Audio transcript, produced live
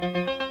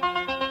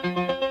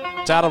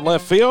Out of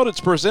Left Field. It's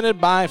presented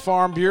by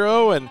Farm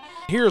Bureau, and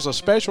here's a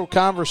special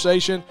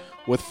conversation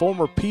with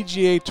former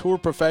PGA Tour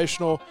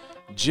professional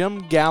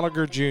Jim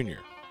Gallagher Jr.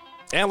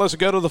 And let's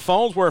go to the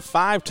phones. We're a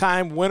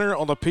 5-time winner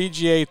on the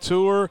PGA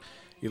Tour.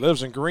 He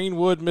lives in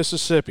Greenwood,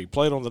 Mississippi.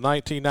 Played on the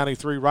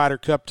 1993 Ryder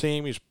Cup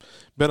team. He's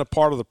been a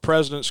part of the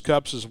President's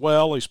Cups as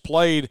well. He's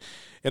played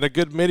in a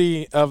good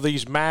many of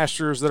these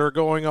Masters that are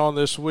going on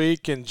this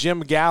week. And Jim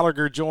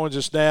Gallagher joins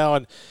us now.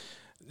 And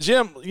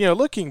Jim,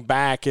 looking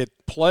back at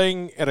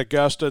playing at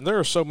Augusta, and there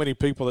are so many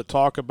people that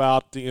talk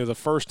about the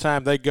first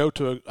time they go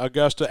to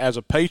Augusta as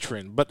a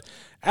patron, but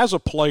as a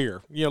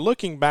player,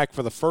 looking back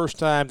for the first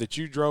time that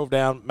you drove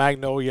down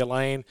Magnolia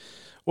Lane,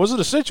 was it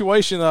a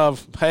situation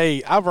of,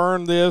 hey, I've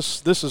earned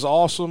this is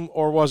awesome,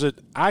 or was it,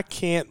 I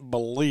can't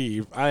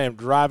believe I am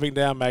driving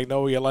down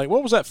Magnolia Lane?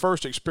 What was that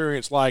first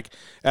experience like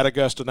at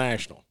Augusta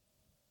National?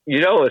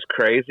 What's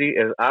crazy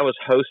is I was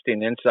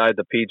hosting inside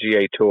the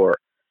PGA Tour,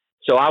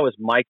 so I was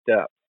mic'd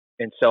up.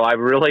 And so I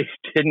really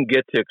didn't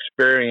get to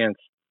experience,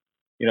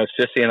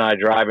 Sissy and I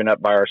driving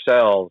up by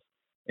ourselves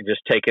and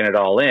just taking it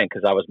all in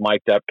because I was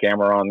mic'd up,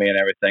 camera on me and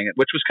everything,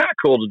 which was kind of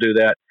cool to do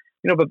that.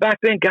 But back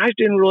then, guys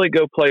didn't really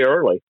go play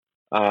early.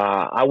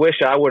 I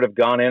wish I would have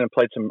gone in and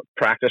played some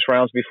practice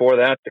rounds before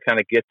that to kind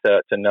of get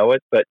to know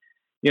it. But,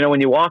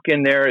 when you walk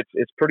in there,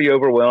 it's pretty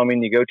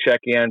overwhelming. You go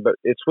check in, but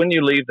it's when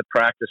you leave the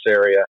practice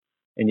area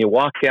and you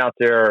walk out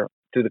there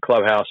through the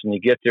clubhouse and you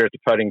get there at the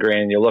putting green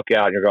and you look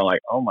out and you're going like,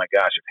 oh my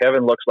gosh, if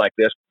heaven looks like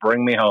this,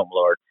 bring me home,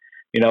 Lord.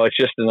 It's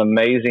just an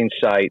amazing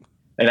sight.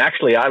 And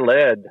actually I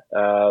led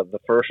after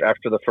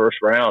the first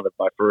round of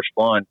my first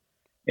one.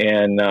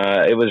 And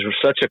it was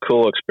such a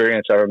cool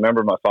experience. I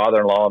remember my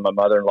father-in-law and my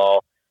mother-in-law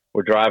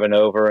were driving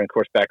over. And of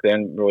course, back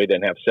then really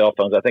didn't have cell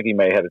phones. I think he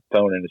may have had a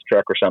phone in his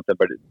truck or something,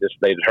 but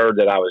they'd heard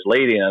that I was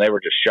leading and they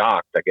were just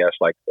shocked, I guess,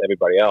 like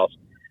everybody else.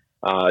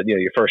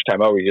 Your first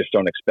time over, you just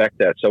don't expect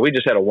that. So we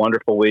just had a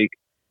wonderful week.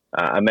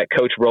 I met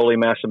Coach Rolly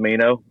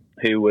Massimino,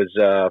 who was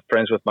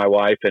friends with my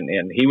wife,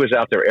 and he was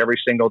out there every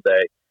single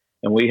day.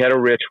 And we had a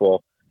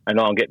ritual. I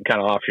know I'm getting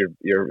kind of off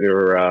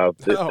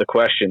the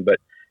question, but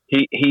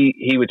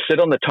he would sit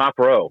on the top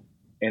row,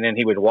 and then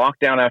he would walk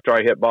down after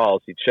I hit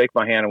balls. He'd shake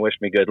my hand and wish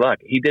me good luck.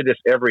 He did this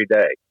every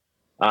day,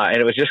 and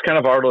it was just kind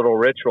of our little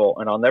ritual.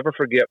 And I'll never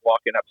forget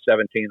walking up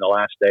 17 the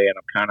last day,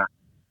 and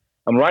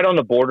I'm right on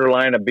the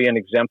borderline of being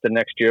exempt the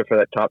next year for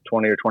that top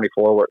 20 or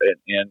 24.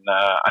 And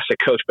I said,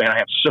 Coach, man, I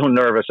am so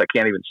nervous. I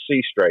can't even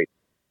see straight.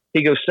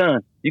 He goes, son,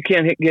 you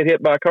can't get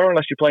hit by a car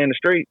unless you play in the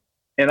street.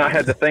 And I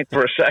had to think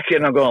for a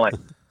second. I'm going like,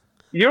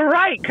 you're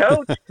right,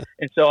 Coach.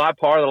 And so I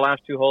par the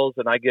last 2 holes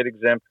and I get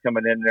exempt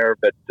coming in there.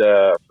 But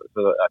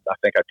I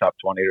think I topped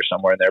 20 or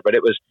somewhere in there. But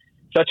it was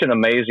such an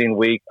amazing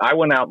week. I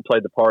went out and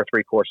played the par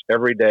 3 course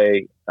every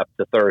day up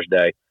to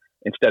Thursday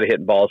instead of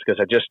hitting balls because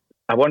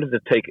I wanted to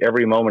take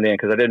every moment in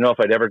because I didn't know if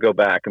I'd ever go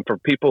back. And for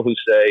people who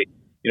say,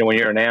 when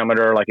you're an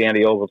amateur like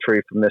Andy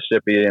Ogletree from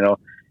Mississippi,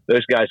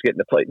 those guys getting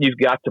to play, you've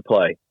got to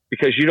play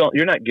because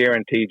you're not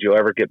guaranteed you'll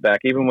ever get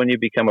back, even when you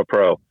become a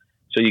pro.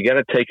 So you got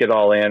to take it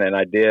all in. And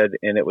I did.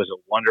 And it was a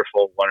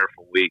wonderful,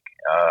 wonderful week.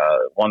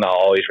 One I'll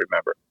always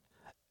remember.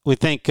 We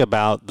think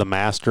about the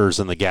Masters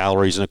and the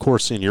galleries. And of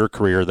course, in your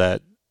career,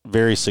 that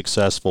very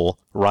successful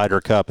Ryder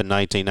Cup in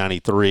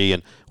 1993.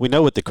 And we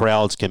know what the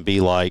crowds can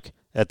be like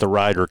at the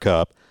Ryder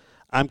Cup.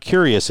 I'm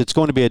curious, it's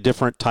going to be a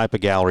different type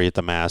of gallery at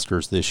the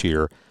Masters this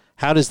year.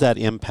 How does that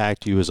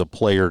impact you as a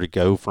player to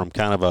go from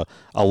kind of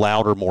a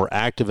louder, more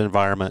active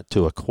environment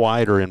to a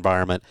quieter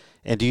environment?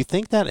 And do you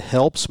think that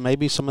helps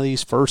maybe some of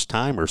these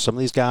first-timers, some of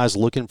these guys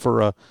looking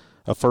for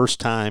a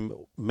first-time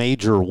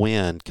major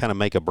win, kind of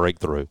make a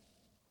breakthrough?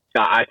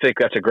 I think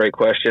that's a great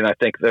question. I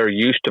think they're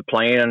used to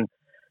playing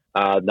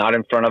not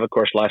in front of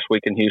course, last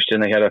week in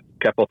Houston, they had a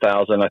couple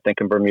thousand. I think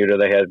in Bermuda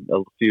they had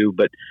a few.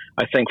 But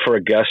I think for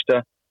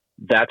Augusta,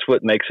 that's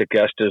what makes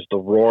Augusta is the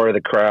roar of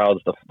the crowds,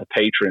 the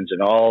patrons,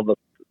 and all the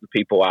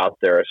people out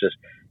there. It's just,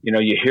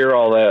 you hear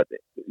all that,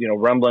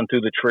 rumbling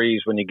through the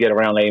trees when you get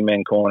around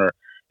Amen Corner.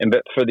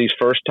 But for these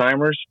first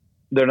timers,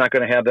 they're not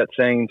going to have that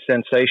same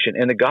sensation.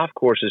 And the golf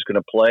course is going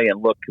to play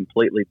and look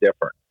completely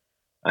different.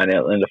 And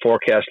the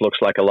forecast looks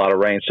like a lot of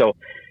rain. So,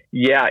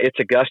 yeah, it's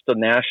Augusta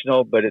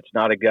National, but it's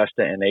not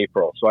Augusta in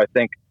April. So I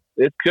think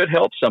it could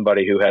help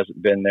somebody who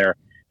hasn't been there.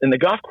 And the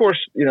golf course,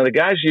 the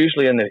guys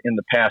usually in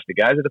the past, the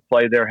guys that have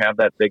played there have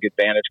that big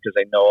advantage because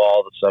they know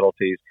all the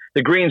subtleties.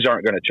 The greens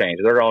aren't going to change.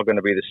 They're all going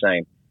to be the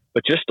same.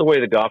 But just the way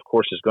the golf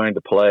course is going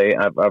to play,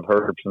 I've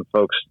heard from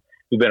folks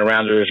who've been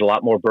around there's a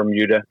lot more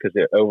Bermuda because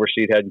the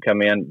overseed hadn't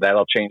come in.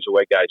 That'll change the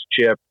way guys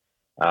chip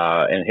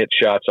and hit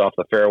shots off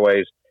the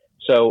fairways.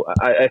 So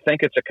I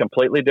think it's a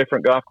completely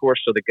different golf course.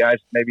 So the guys,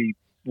 maybe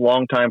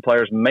longtime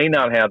players, may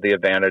not have the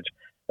advantage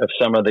of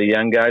some of the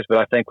young guys. But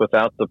I think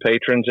without the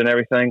patrons and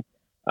everything,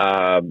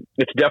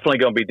 it's definitely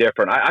going to be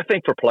different. I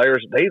think for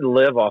players, they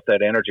live off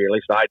that energy. At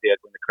least I did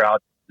when the crowd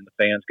and the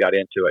fans got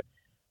into it.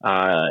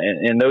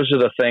 And those are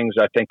the things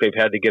I think they've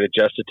had to get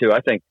adjusted to.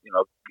 I think,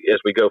 as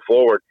we go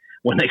forward,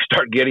 when they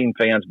start getting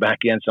fans back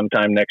in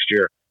sometime next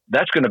year,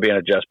 that's going to be an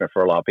adjustment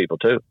for a lot of people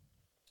too.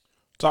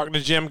 Talking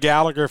to Jim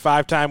Gallagher,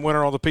 5-time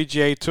winner on the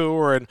PGA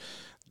Tour, and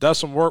does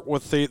some work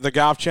with the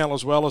Golf Channel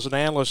as well as an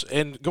analyst.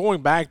 And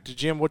going back to,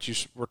 Jim, what you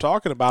were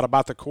talking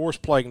about the course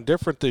playing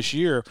different this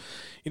year,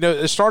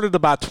 it started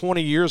about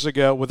 20 years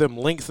ago with them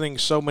lengthening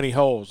so many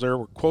holes. They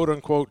were,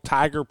 quote-unquote,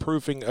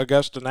 tiger-proofing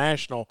Augusta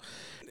National.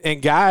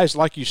 And guys,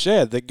 like you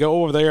said, that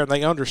go over there and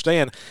they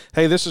understand,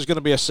 hey, this is going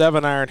to be a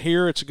 7-iron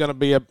here, it's going to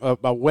be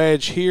a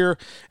wedge here.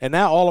 And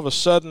now all of a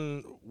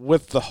sudden,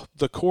 with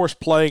the course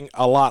playing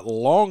a lot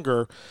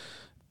longer,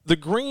 the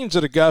greens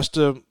at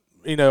Augusta,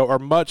 are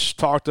much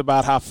talked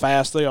about how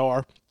fast they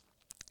are.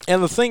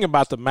 And the thing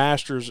about the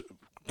Masters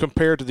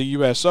compared to the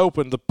U.S.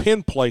 Open, the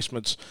pin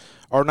placements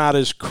are not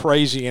as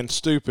crazy and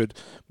stupid.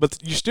 But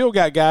you still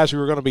got guys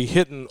who are going to be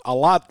hitting a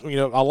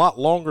lot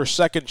longer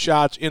second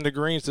shots in the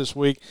greens this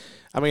week.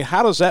 I mean,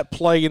 how does that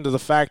play into the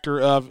factor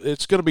of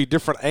it's going to be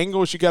different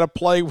angles you got to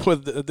play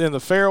with in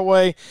the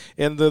fairway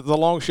and the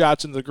long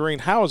shots in the green?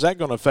 How is that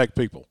going to affect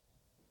people?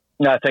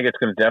 No, I think it's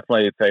going to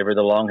definitely favor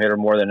the long hitter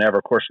more than ever.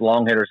 Of course,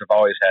 long hitters have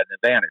always had an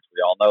advantage.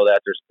 We all know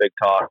that. There's big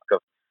talk of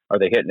are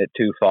they hitting it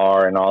too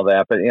far and all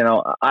that. But,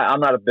 I'm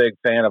not a big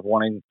fan of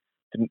wanting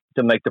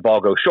to make the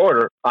ball go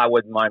shorter. I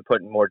wouldn't mind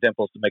putting more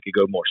dimples to make it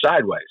go more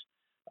sideways.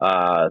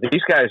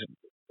 These guys,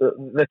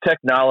 the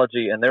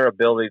technology and their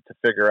ability to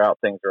figure out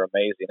things are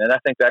amazing. And I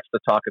think that's the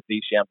talk of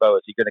DeChambeau.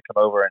 Is he going to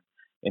come over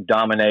and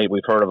dominate?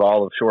 We've heard of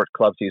all the short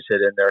clubs he's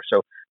hit in there.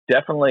 So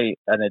definitely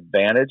an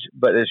advantage.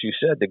 But as you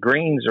said, the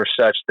greens are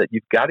such that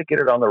you've got to get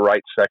it on the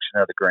right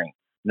section of the green,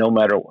 no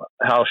matter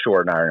how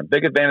short an iron.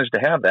 Big advantage to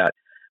have that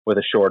with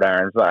a short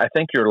iron. But I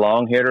think your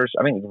long hitters,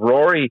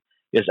 Rory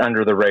is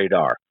under the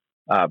radar.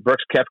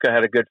 Brooks Koepka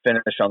had a good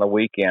finish on the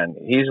weekend.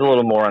 He's a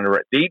little more under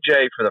it.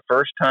 DJ, for the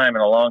first time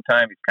in a long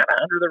time, he's kind of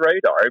under the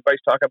radar.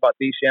 Everybody's talking about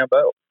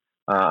DeChambeau.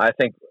 I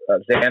think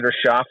Xander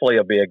Schauffele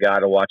will be a guy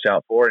to watch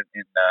out for, and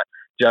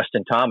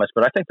Justin Thomas.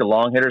 But I think the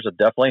long hitters will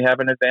definitely have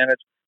an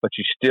advantage, but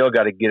you still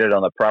got to get it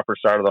on the proper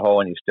side of the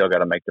hole, and you still got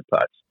to make the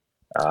putts.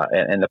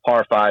 And the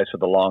par fives for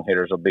the long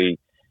hitters will be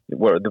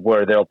where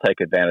they'll take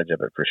advantage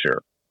of it for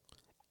sure.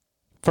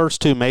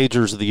 First two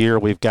majors of the year,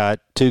 we've got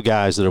two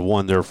guys that have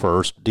won their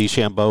first.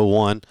 DeChambeau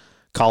won.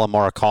 Colin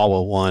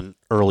Morikawa won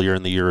earlier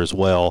in the year as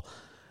well.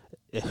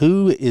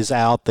 Who is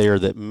out there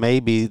that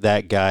may be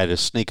that guy to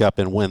sneak up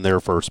and win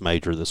their first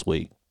major this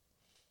week?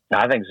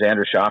 I think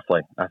Xander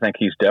Schauffele. I think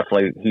he's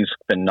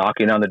been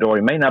knocking on the door.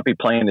 He may not be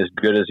playing as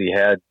good as he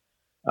had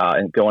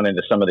and going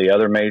into some of the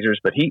other majors,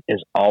 but he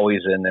is always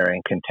in there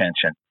in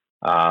contention.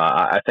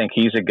 I think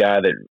he's a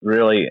guy that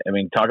really,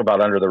 talk about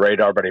under the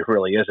radar, but he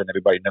really isn't.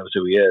 Everybody knows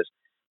who he is.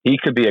 He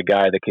could be a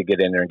guy that could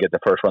get in there and get the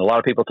first one. A lot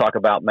of people talk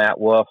about Matt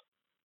Wolff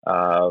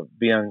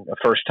being a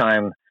first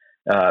time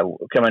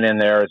coming in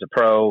there as a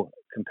pro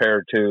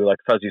compared to like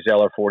Fuzzy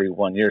Zoeller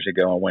 41 years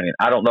ago and winning.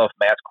 I don't know if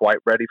Matt's quite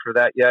ready for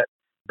that yet,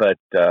 but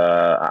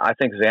I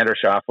think Xander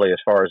Schauffele, as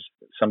far as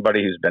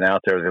somebody who's been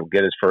out there that will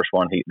get his first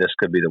one, this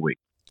could be the week.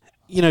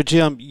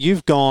 Jim,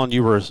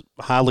 you were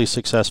a highly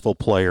successful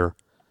player.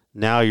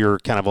 Now you're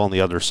kind of on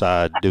the other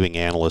side doing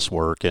analyst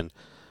work. And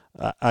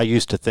I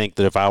used to think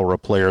that if I were a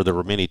player, there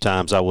were many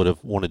times I would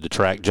have wanted to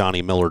track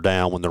Johnny Miller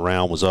down when the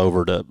round was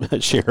over to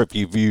share a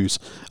few views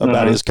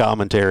about his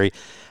commentary.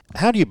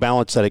 How do you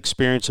balance that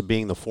experience of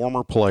being the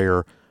former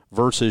player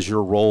versus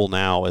your role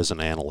now as an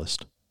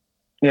analyst?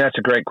 Yeah, that's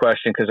a great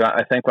question, because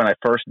I think when I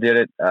first did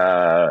it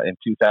in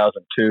 2002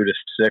 to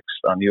 6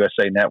 on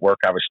USA Network,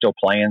 I was still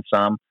playing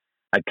some.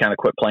 I kind of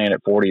quit playing at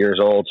 40 years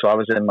old, so I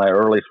was in my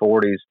early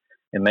 40s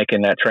and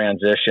making that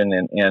transition,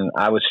 and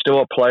I was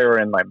still a player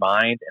in my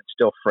mind and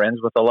still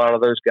friends with a lot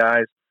of those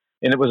guys.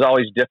 And it was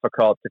always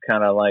difficult to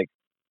kind of I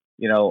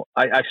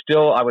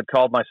would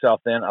call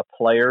myself then a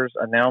player's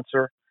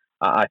announcer.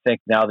 I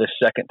think now this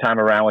second time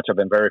around, which I've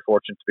been very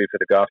fortunate to be for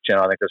the Golf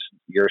Channel, I think this is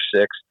year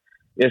 6,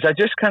 is I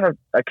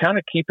kind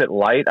of keep it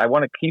light. I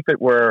want to keep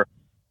it where,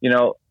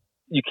 you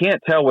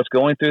can't tell what's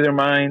going through their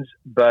minds,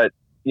 but,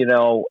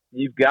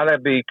 you've got to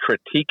be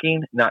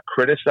critiquing, not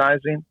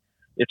criticizing.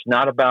 It's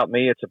not about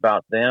me. It's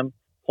about them.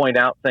 Point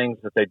out things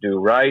that they do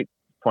right.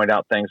 Point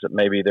out things that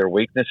maybe their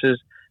weaknesses.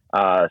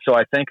 So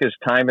I think as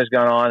time has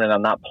gone on and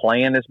I'm not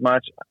playing as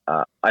much,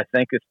 I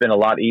think it's been a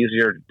lot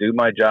easier to do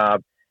my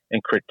job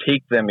and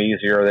critique them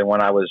easier than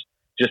when I was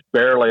just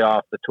barely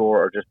off the tour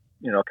or just,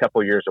 a couple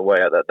of years away.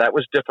 That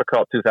was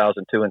difficult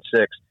 2002 and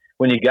 6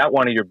 when you got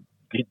one of your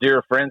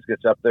dear friends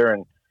gets up there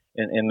and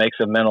makes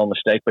a mental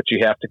mistake, but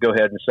you have to go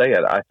ahead and say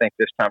it. I think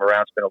this time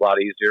around it's been a lot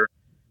easier.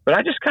 But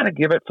I just kind of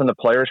give it from the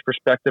player's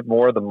perspective,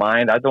 more of the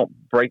mind. I don't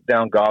break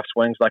down golf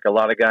swings like a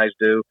lot of guys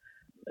do.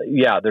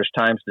 Yeah, there's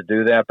times to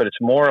do that, but it's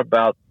more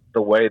about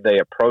the way they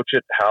approach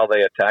it, how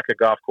they attack a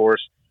golf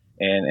course,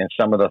 and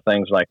some of the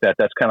things like that.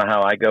 That's kind of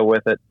how I go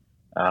with it,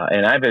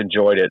 and I've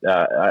enjoyed it.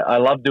 I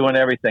love doing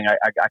everything.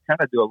 I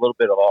kind of do a little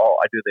bit of all.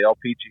 I do the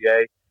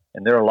LPGA,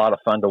 and they're a lot of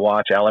fun to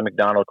watch. Allie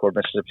McDonald, of course,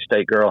 Mississippi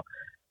State girl,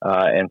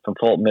 and from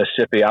Fulton,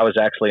 Mississippi. I was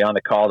actually on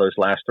the call those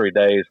last 3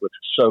 days, which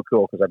was so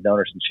cool because I've known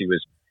her since she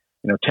was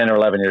 10 or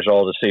 11 years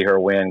old. To see her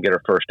win, get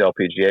her first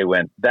LPGA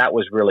win, that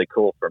was really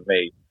cool for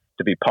me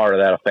to be part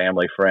of that, a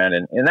family friend.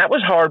 And that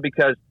was hard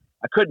because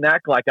I couldn't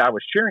act like I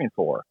was cheering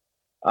for her.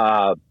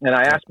 And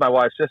I asked my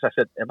wife, sis, I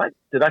said,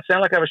 did I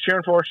sound like I was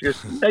cheering for her? She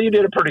goes, no, you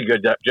did a pretty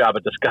good job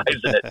of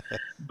disguising it.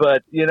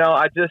 But,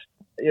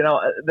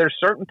 there's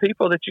certain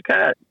people that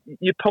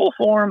you pull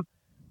for them,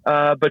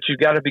 but you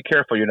got to be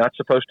careful. You're not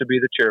supposed to be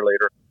the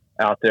cheerleader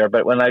out there.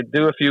 But when I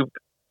do a few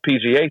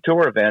PGA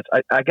Tour events,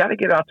 I got to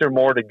get out there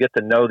more to get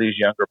to know these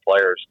younger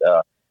players,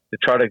 to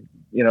try to,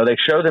 they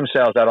show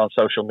themselves out on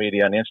social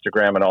media and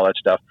Instagram and all that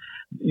stuff.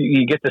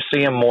 You get to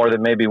see them more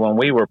than maybe when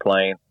we were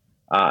playing.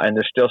 And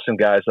there's still some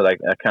guys that I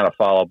kind of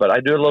follow, but I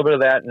do a little bit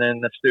of that. And then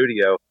in the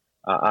studio,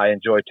 I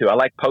enjoy too. I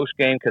like post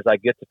game because I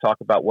get to talk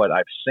about what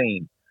I've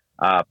seen.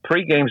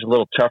 Pre-game's a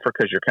little tougher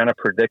because you're kind of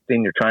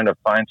predicting, you're trying to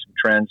find some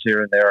trends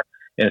here and there.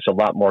 And it's a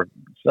lot more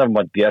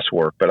somewhat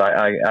guesswork, but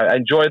I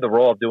enjoy the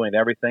role of doing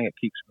everything. It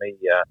keeps me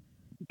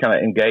kind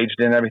of engaged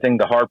in everything.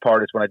 The hard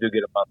part is when I do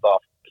get a month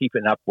off,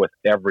 keeping up with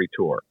every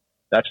tour.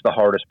 That's the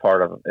hardest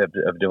part of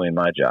doing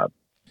my job.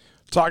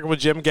 Talking with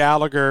Jim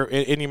Gallagher,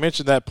 and you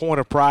mentioned that point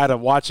of pride of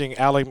watching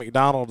Allie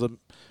McDonald, the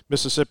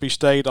Mississippi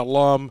State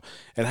alum,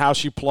 and how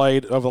she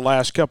played over the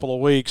last couple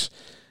of weeks.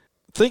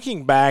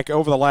 Thinking back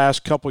over the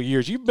last couple of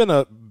years, you've been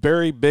a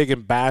very big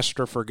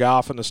ambassador for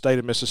golf in the state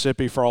of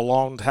Mississippi for a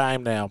long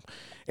time now.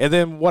 And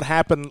then what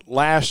happened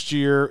last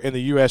year in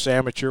the U.S.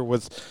 Amateur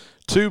with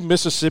two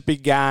Mississippi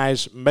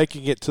guys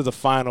making it to the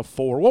Final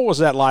Four. What was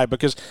that like?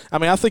 Because,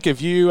 I think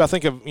of you. I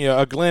think of,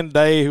 a Glenn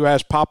Day who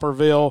has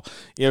Popperville,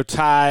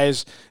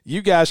 ties.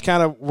 You guys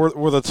kind of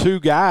were the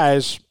two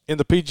guys in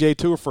the PGA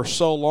Tour for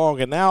so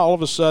long. And now all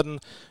of a sudden,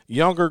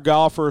 younger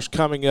golfers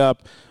coming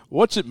up.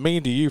 What's it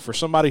mean to you for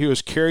somebody who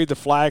has carried the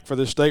flag for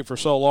this state for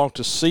so long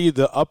to see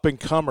the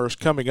up-and-comers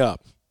coming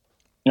up?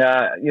 We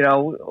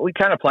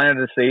kind of planted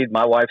the seed.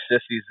 My wife,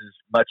 Sissy's as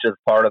much as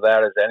part of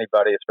that as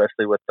anybody,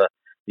 especially with the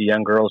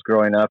young girls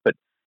growing up. But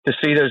to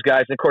see those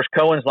guys, and of course,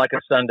 Cohen's like a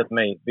son to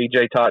me.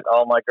 BJ taught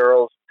all my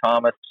girls,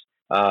 Thomas,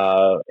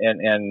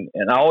 and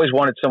I always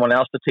wanted someone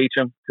else to teach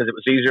them because it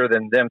was easier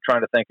than them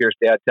trying to think, here's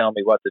Dad telling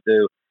me what to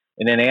do.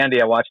 And then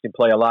Andy, I watched him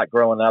play a lot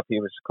growing up.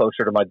 He was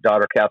closer to my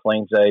daughter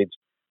Kathleen's age.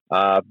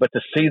 But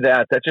to see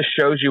that just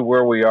shows you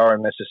where we are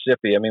in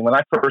Mississippi. When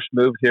I first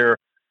moved here,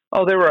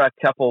 there were a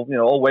couple,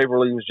 Old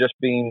Waverly was just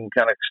being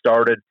kind of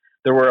started.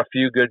 There were a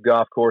few good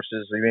golf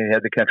courses. You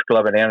had the Country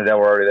Club and Annandale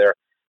were already there.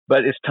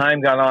 But as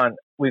time gone on,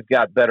 we've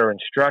got better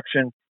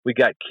instruction. We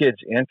got kids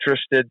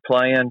interested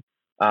playing.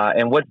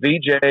 And what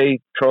VJ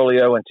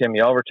Trolio and Tim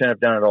Yelverton have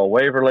done at Old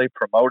Waverly,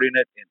 promoting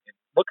it. And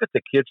look at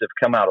the kids that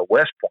have come out of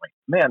West Point.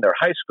 Man, their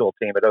high school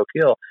team at Oak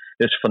Hill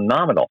is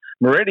phenomenal.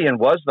 Meridian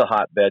was the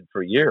hotbed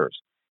for years.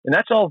 And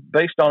that's all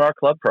based on our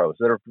club pros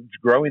that are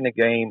growing the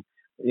game,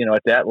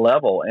 at that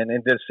level. And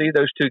to see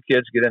those two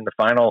kids get in the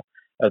final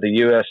of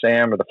the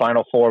USAM or the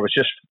Final Four was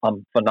just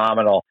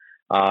phenomenal.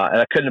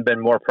 And I couldn't have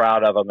been more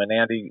proud of him. And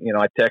Andy,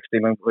 I texted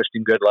him and wished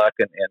him good luck.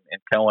 And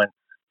Cohen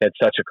had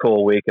such a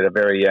cool week at a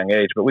very young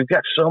age. But we've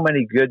got so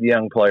many good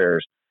young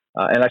players.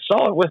 And I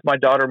saw it with my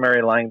daughter,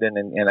 Mary Langdon,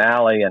 and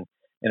Allie, and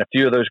a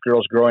few of those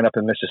girls growing up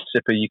in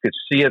Mississippi. You could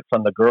see it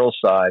from the girls'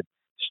 side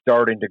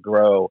starting to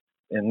grow.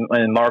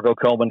 And Margot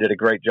Coleman did a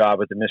great job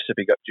with the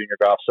Mississippi Junior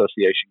Golf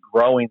Association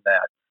growing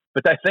that.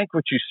 But I think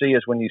what you see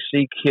is when you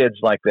see kids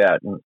like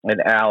that,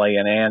 and Allie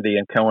and Andy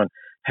and Cohen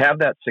have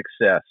that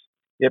success,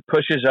 it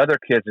pushes other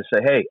kids to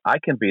say, "Hey, I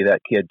can be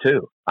that kid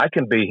too. I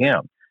can be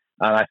him."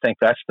 And I think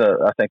that's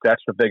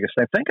the biggest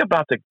thing. Think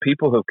about the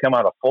people who come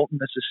out of Fulton,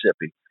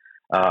 Mississippi,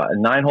 a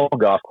 9-hole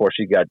golf course.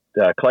 You got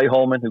Clay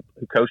Holman, who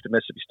coached at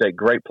Mississippi State,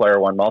 great player,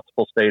 won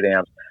multiple state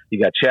AMs.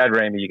 You got Chad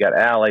Ramey, you got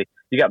Allie.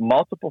 You got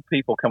multiple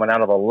people coming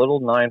out of a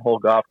little 9-hole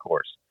golf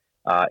course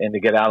and to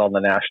get out on the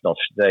national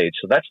stage.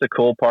 So that's the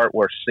cool part.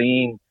 We're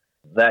seeing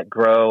that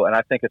grow, and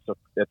I think it's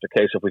a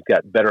case of we've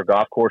got better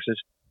golf courses,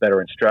 better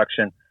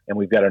instruction, and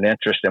we've got an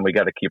interest, and we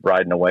got to keep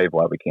riding the wave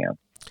while we can.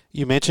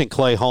 You mentioned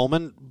Clay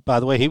Holman. By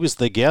the way, he was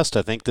the guest,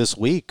 I think, this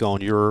week on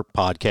your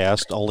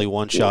podcast, Only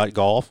One Shot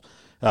Golf,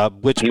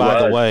 which,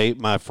 by the way,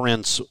 my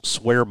friends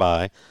swear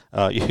by.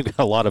 You've got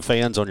a lot of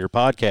fans on your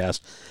podcast.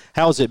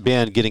 How's it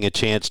been getting a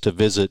chance to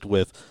visit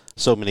with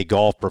so many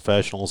golf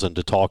professionals and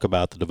to talk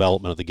about the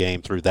development of the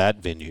game through that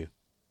venue?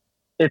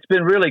 It's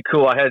been really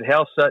cool. I had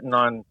Hal Sutton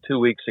on 2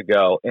 weeks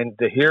ago, and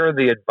to hear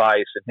the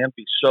advice and him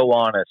be so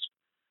honest,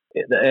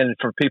 and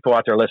for people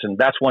out there listening,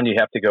 that's one you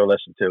have to go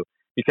listen to,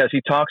 because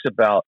he talks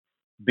about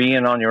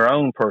being on your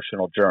own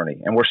personal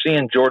journey. And we're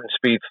seeing Jordan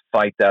Spieth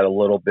fight that a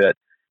little bit.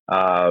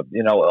 All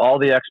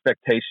the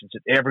expectations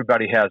that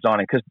everybody has on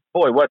him, because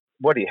boy,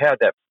 what he had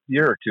that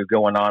year or two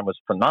going on was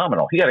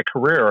phenomenal. He had a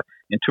career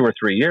in 2 or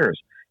 3 years,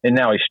 and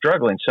now he's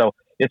struggling. So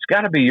it's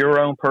got to be your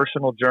own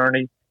personal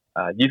journey.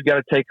 You've got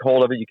to take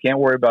hold of it. You can't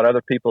worry about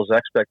other people's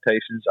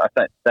expectations. I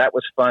think that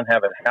was fun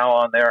having Hal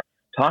on there,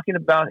 talking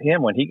about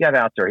him when he got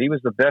out there. He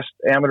was the best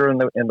amateur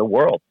in the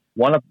world,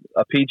 won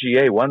a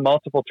PGA, won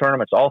multiple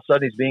tournaments. All of a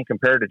sudden he's being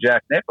compared to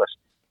Jack Nicklaus.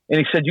 And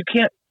he said, "You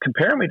can't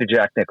compare me to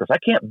Jack Nicklaus. I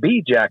can't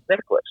be Jack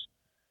Nicklaus."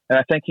 And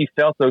I think he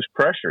felt those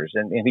pressures.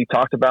 And he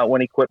talked about when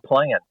he quit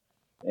playing,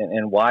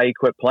 and why he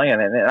quit playing.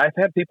 And I've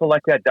had people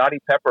like that, Dottie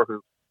Pepper,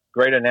 who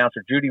great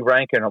announcer, Judy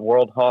Rankin, a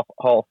World Hall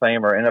of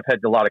Famer, and I've had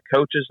a lot of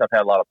coaches. I've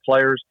had a lot of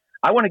players.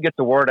 I want to get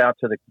the word out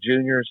to the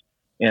juniors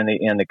and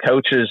the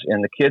coaches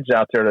and the kids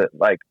out there that,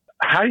 like,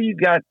 how do you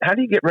get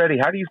ready?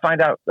 How do you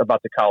find out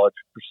about the college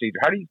procedure?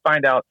 How do you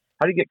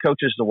get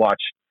coaches to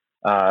watch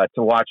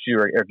you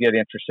or get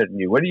interested in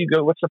you? Where do you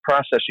go? What's the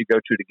process you go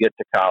to get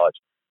to college?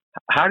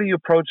 How do you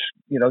approach,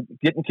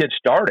 getting kids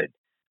started?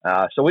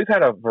 So we've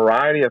had a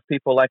variety of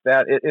people like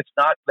that. It's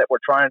not that we're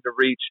trying to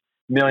reach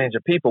millions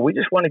of people. We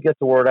just want to get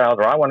the word out,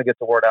 or I want to get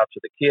the word out to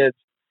the kids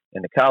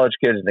and the college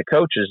kids and the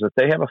coaches that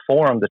they have a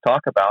forum to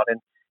talk about and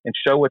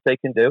show what they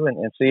can do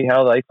and see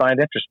how they find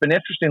interest. It's been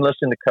interesting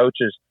listening to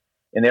coaches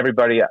and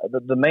everybody.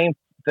 The main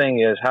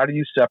thing is, how do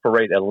you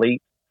separate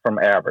elite from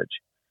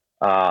average?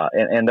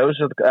 And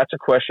that's a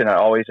question I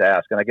always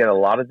ask, and I get a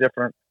lot of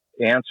different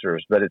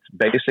answers, but it's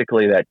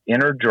basically that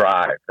inner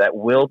drive, that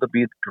will to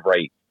be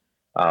great,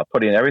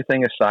 putting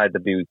everything aside to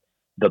be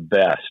the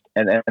best.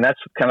 And that's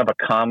kind of a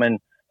common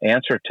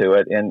answer to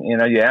it. And,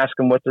 you ask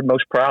them what they're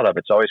most proud of.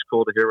 It's always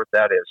cool to hear what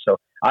that is. So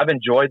I've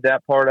enjoyed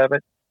that part of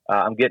it.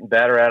 I'm getting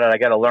better at it. I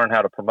got to learn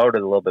how to promote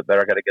it a little bit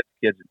better. I got to get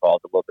the kids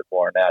involved a little bit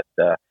more in that.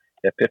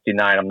 At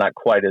 59, I'm not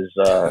quite as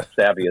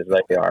savvy as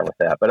they are with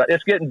that, but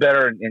it's getting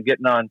better, and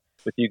getting on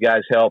with you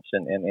guys helps,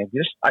 and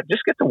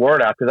just get the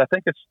word out, because I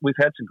think we've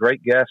had some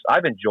great guests.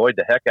 I've enjoyed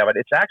the heck of it.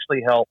 It's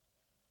actually helped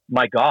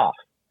my golf.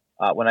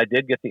 When I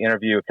did get the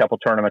interview, a couple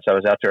tournaments I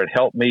was out there, it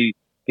helped me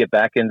get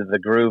back into the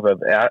groove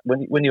of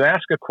when you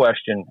ask a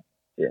question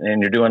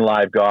and you're doing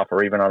live golf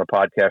or even on a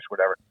podcast or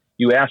whatever,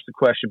 you ask the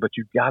question, but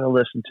you've got to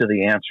listen to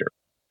the answer.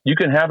 You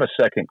can have a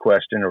second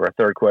question or a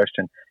third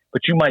question,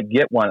 but you might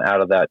get one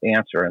out of that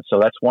answer. And so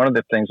that's one of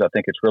the things I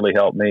think it's really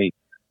helped me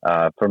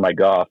for my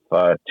golf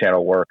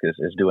channel work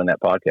is doing that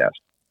podcast.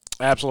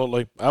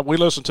 Absolutely. We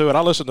listened to it.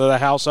 I listened to the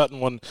Hal Sutton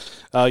one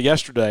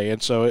yesterday,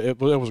 and so it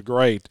was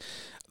great.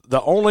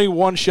 The only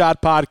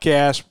one-shot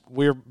podcast,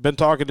 we've been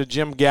talking to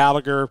Jim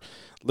Gallagher,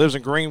 lives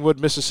in Greenwood,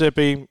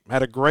 Mississippi,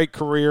 had a great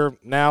career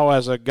now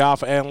as a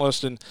golf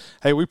analyst. And,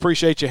 hey, we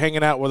appreciate you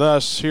hanging out with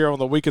us here on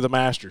the Week of the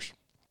Masters.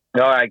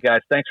 All right,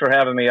 guys. Thanks for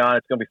having me on.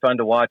 It's going to be fun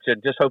to watch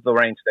it. Just hope the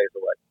rain stays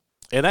away.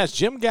 And that's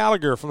Jim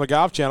Gallagher from the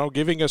Golf Channel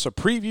giving us a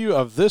preview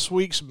of this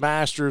week's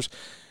Masters.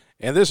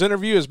 And this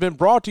interview has been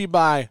brought to you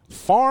by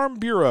Farm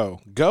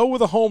Bureau. Go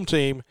with a home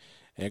team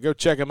and go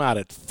check them out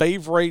at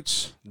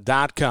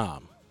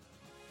favorites.com.